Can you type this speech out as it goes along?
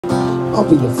I'll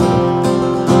be your friend.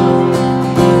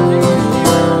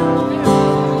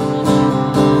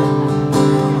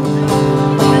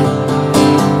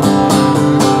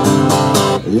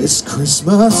 It's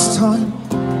Christmas time.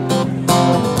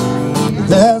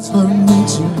 There's no need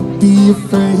to be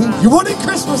afraid. You wanted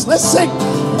Christmas? Let's sing.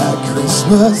 At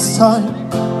Christmas time,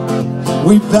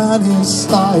 we banish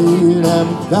light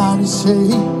and banish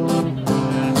hate.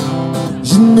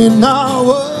 And in our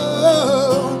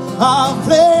world of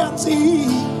plenty,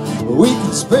 we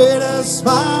can spread a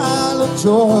smile of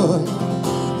joy.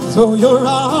 Throw your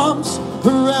arms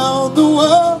around the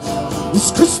world.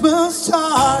 It's Christmas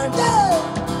time, yeah.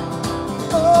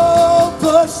 Oh,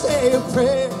 but say a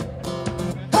prayer,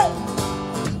 hey,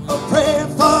 a prayer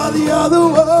for the other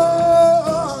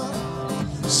world.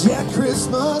 It's at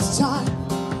Christmas time.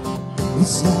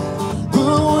 It's like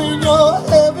blowing your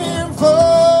heaven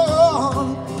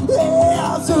fall.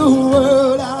 There's a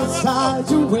world outside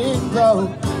your window.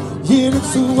 Yeah,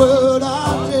 it's a world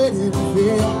I didn't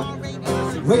feel,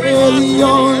 where the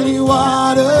only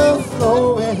water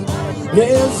flowing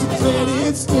is the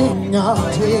dreaded sting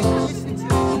of tears.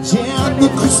 Yeah, the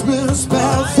Christmas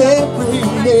bells they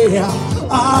ring there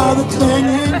are the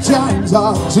clanging chimes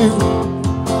of doom.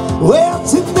 Well,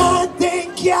 tonight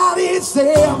thank God it's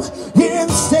them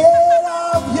instead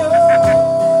of you.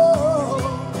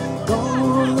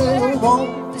 Don't there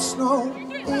won't be snow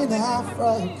in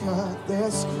Africa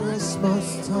this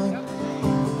Christmas time.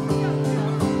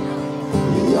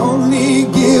 The only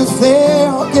gift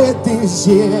they'll get this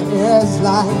year is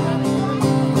light.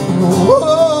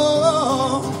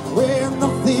 Whoa, where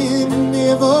nothing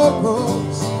ever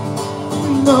grows,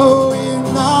 knowing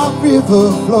our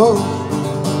river flows.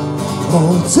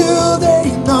 Oh, till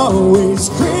they know it's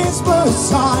Christmas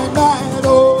time at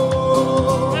all.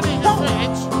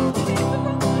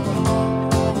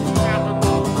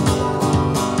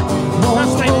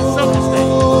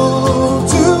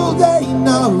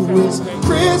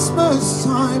 Christmas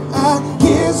time, and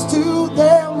here's to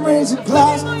them, raise a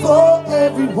glass for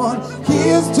everyone.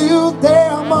 Here's to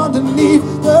them underneath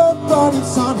the burning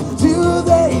sun. Do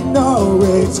they know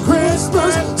it's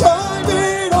Christmas time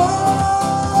at all?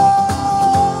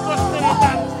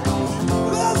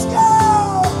 Let's go!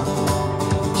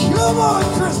 Come on,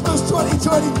 Christmas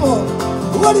 2024.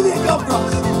 What do you think of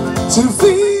us? To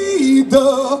feed the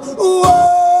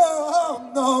world,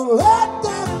 no, let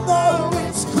them know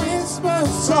it's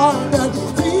Christmas time and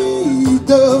feed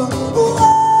the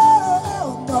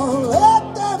world. Don't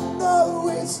let them know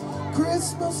it's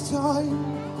Christmas time.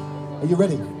 Are you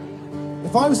ready?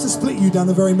 If I was to split you down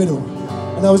the very middle,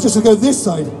 and I was just to go this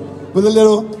side with a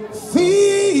little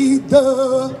feed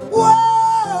the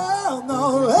world.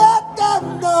 Don't let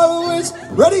them know it's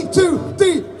ready. 2,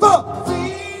 3, 4.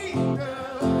 Feed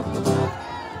the...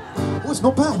 Oh, it's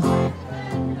not bad.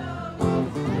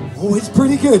 Oh, it's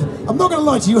pretty good. I'm not going to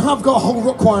lie to you, you have got a whole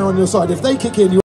rock choir on your side. If they kick in,